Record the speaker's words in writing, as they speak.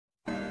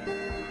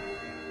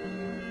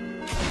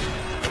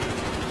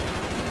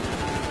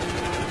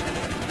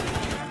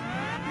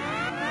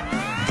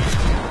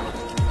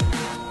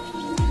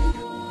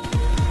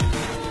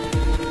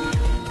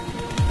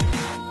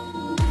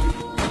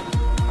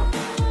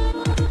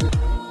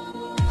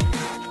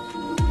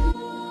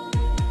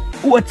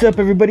What's up,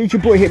 everybody? It's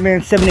your boy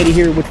Hitman780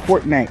 here with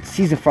Fortnite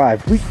Season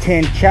 5 Week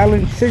 10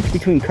 Challenge. Search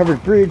between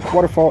covered bridge,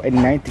 waterfall, and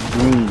 9th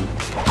green.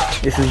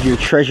 This is your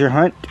treasure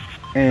hunt,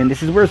 and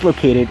this is where it's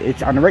located.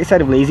 It's on the right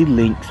side of Lazy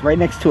Links. Right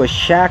next to a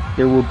shack,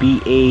 there will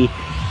be a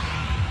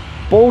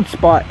bold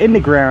spot in the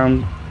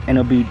ground, and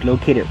it'll be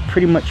located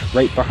pretty much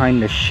right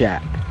behind the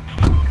shack.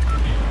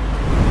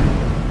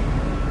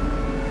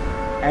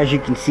 As you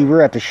can see,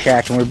 we're at the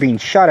shack and we're being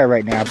shot at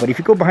right now. But if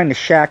you go behind the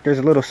shack, there's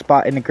a little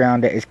spot in the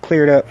ground that is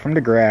cleared up from the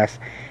grass.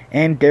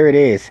 And there it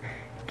is.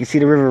 You can see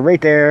the river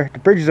right there. The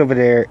bridge is over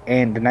there.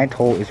 And the 9th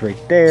hole is right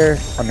there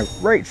on the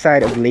right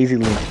side of Lazy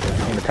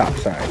Links on the top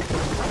side.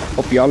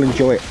 Hope y'all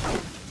enjoy it.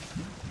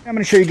 I'm going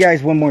to show you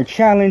guys one more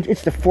challenge.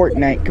 It's the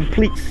Fortnite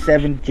Complete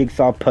 7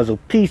 Jigsaw Puzzle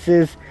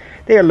pieces.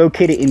 They are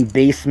located in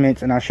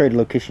basements, and I'll show you the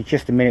location in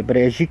just a minute. But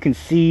as you can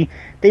see,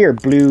 they are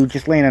blue,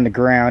 just laying on the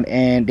ground.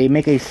 And they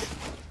make a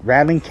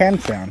rattling can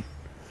sound.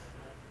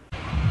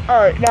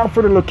 Alright, now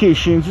for the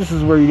locations. This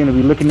is where you're going to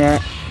be looking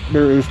at.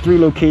 There is 3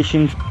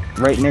 locations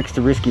right next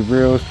to Risky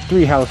Reels.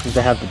 3 houses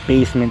that have the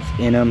basements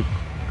in them.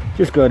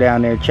 Just go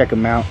down there, check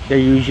them out. They're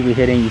usually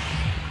hitting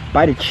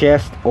by the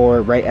chest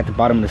or right at the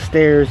bottom of the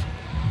stairs.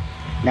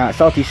 Now at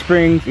Salty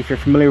Springs, if you're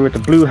familiar with the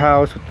blue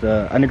house with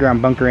the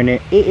underground bunker in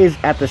it, it is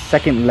at the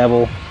 2nd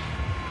level.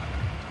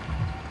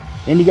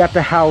 Then you got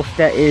the house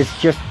that is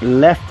just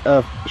left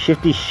of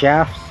Shifty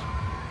Shafts,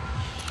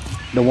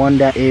 the one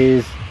that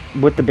is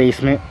with the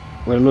basement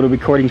where the little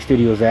recording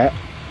studio is at.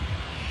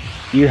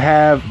 You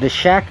have the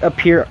shack up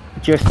here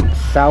just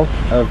south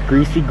of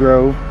Greasy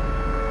Grove,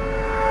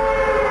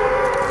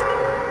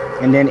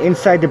 and then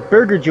inside the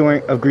burger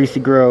joint of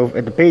Greasy Grove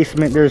at the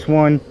basement, there's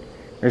one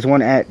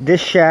at this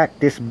shack,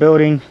 this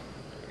building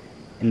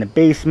in the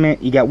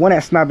basement. You got one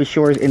at Snobby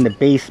Shores in the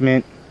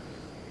basement,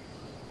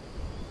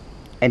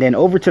 and then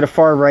over to the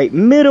far right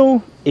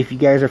middle, if you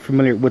guys are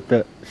familiar with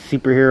the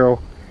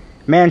superhero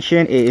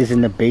mansion, it is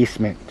in the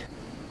basement.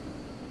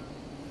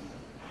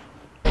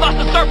 Lost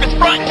the surface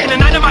front and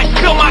an itemized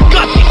kill